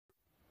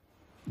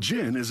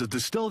Gin is a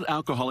distilled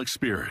alcoholic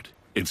spirit.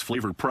 It's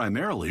flavored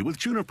primarily with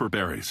juniper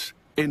berries.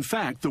 In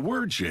fact, the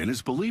word gin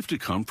is believed to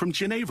come from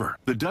jenever,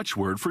 the Dutch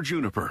word for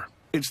juniper.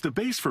 It's the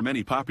base for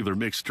many popular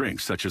mixed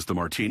drinks such as the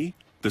martini,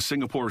 the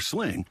Singapore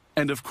sling,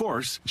 and of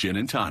course, gin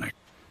and tonic.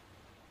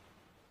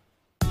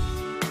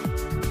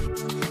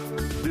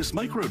 This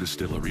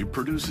micro-distillery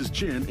produces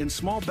gin in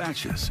small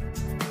batches,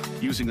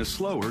 using a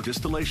slower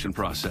distillation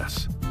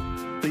process.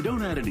 They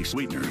don't add any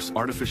sweeteners,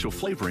 artificial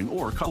flavoring,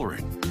 or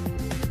coloring.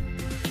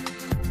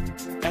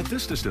 At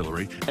this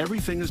distillery,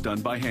 everything is done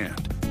by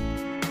hand,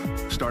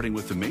 starting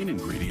with the main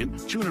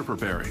ingredient, juniper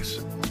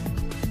berries.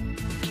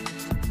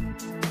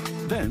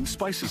 Then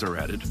spices are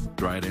added,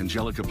 dried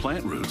angelica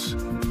plant roots,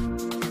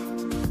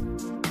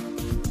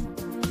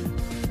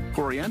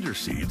 coriander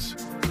seeds,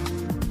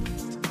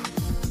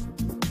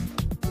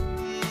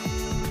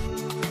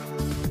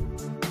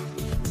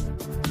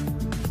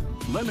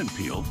 lemon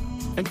peel,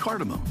 and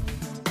cardamom.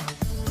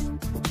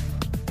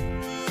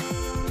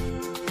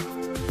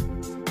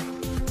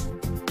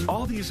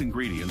 All these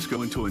ingredients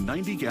go into a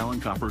 90-gallon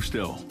copper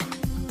still.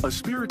 A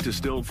spirit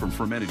distilled from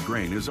fermented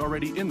grain is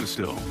already in the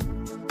still.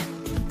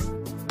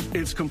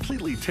 It's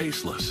completely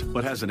tasteless,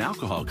 but has an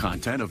alcohol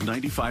content of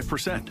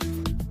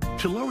 95%.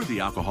 To lower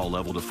the alcohol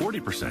level to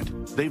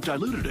 40%, they've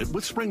diluted it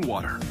with spring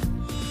water.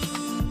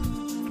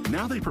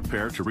 Now they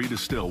prepare to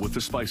redistill with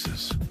the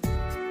spices.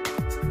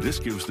 This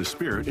gives the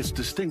spirit its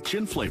distinct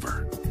gin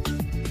flavor.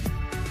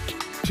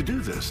 To do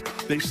this,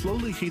 they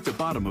slowly heat the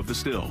bottom of the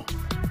still.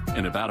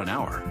 In about an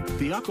hour,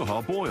 the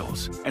alcohol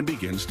boils and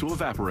begins to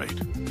evaporate.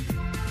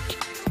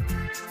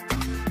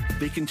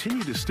 They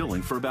continue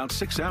distilling for about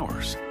 6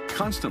 hours,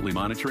 constantly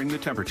monitoring the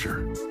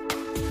temperature.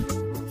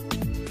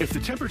 If the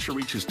temperature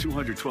reaches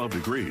 212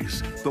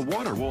 degrees, the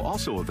water will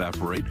also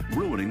evaporate,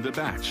 ruining the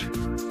batch.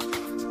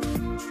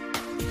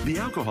 The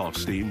alcohol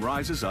steam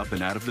rises up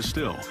and out of the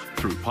still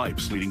through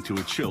pipes leading to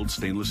a chilled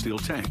stainless steel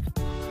tank.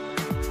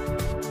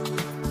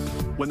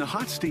 When the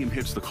hot steam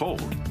hits the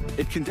cold,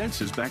 it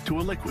condenses back to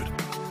a liquid,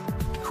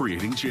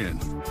 creating gin.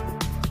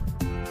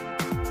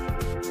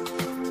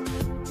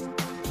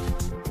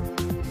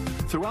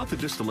 Throughout the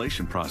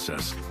distillation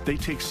process, they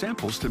take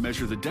samples to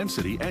measure the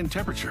density and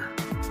temperature.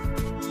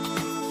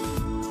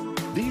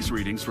 These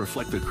readings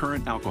reflect the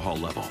current alcohol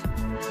level.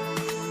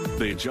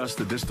 They adjust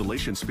the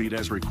distillation speed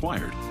as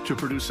required to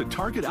produce a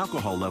target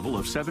alcohol level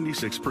of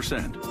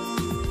 76%.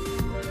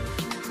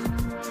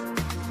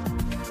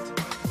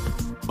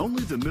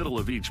 Only the middle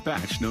of each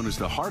batch, known as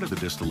the heart of the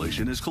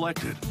distillation, is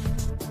collected.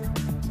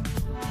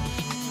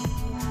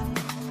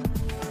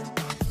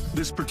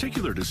 This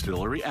particular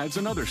distillery adds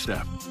another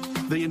step.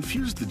 They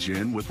infuse the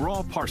gin with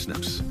raw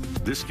parsnips.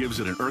 This gives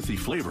it an earthy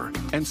flavor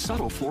and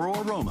subtle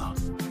floral aroma.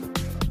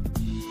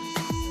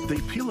 They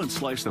peel and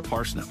slice the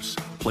parsnips,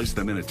 place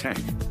them in a tank,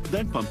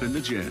 then pump in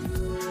the gin.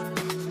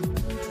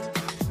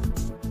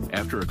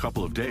 After a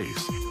couple of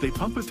days, they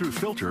pump it through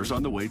filters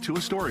on the way to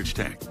a storage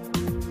tank.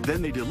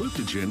 Then they dilute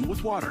the gin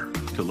with water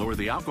to lower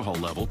the alcohol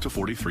level to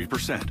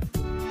 43%.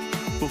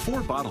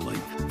 Before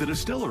bottling, the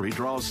distillery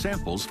draws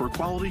samples for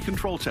quality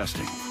control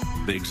testing.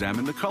 They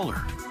examine the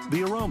color,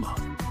 the aroma,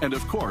 and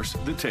of course,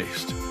 the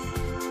taste.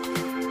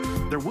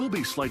 There will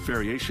be slight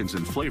variations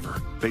in flavor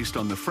based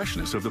on the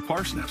freshness of the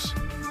parsnips.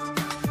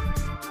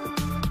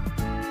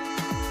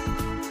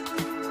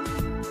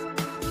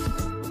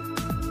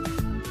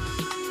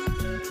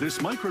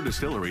 This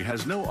micro-distillery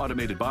has no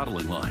automated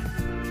bottling line.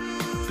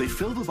 They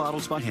fill the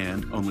bottles by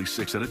hand, only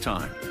 6 at a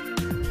time.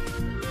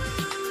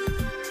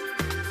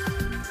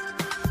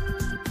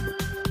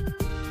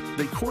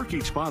 They cork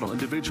each bottle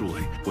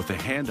individually with a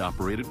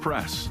hand-operated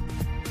press.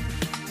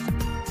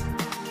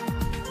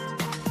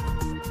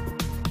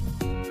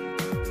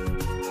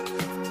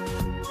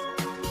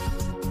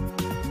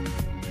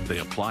 They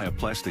apply a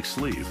plastic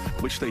sleeve,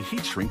 which they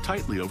heat shrink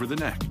tightly over the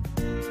neck.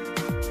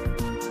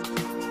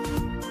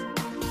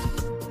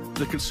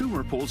 The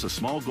consumer pulls a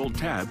small gold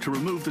tab to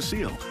remove the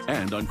seal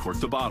and uncork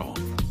the bottle.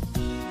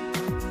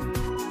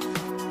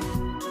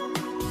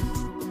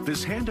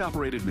 This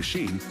hand-operated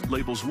machine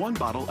labels one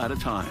bottle at a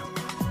time.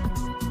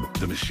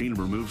 The machine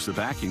removes the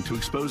backing to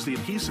expose the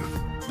adhesive,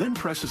 then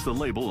presses the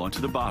label onto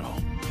the bottle.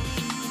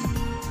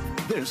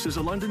 This is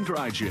a London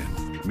dry gin,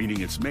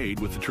 meaning it's made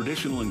with the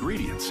traditional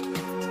ingredients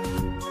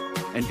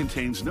and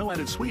contains no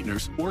added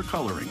sweeteners or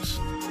colorings.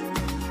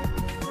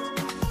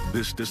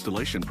 This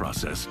distillation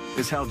process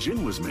is how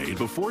gin was made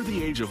before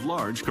the age of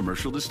large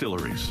commercial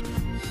distilleries.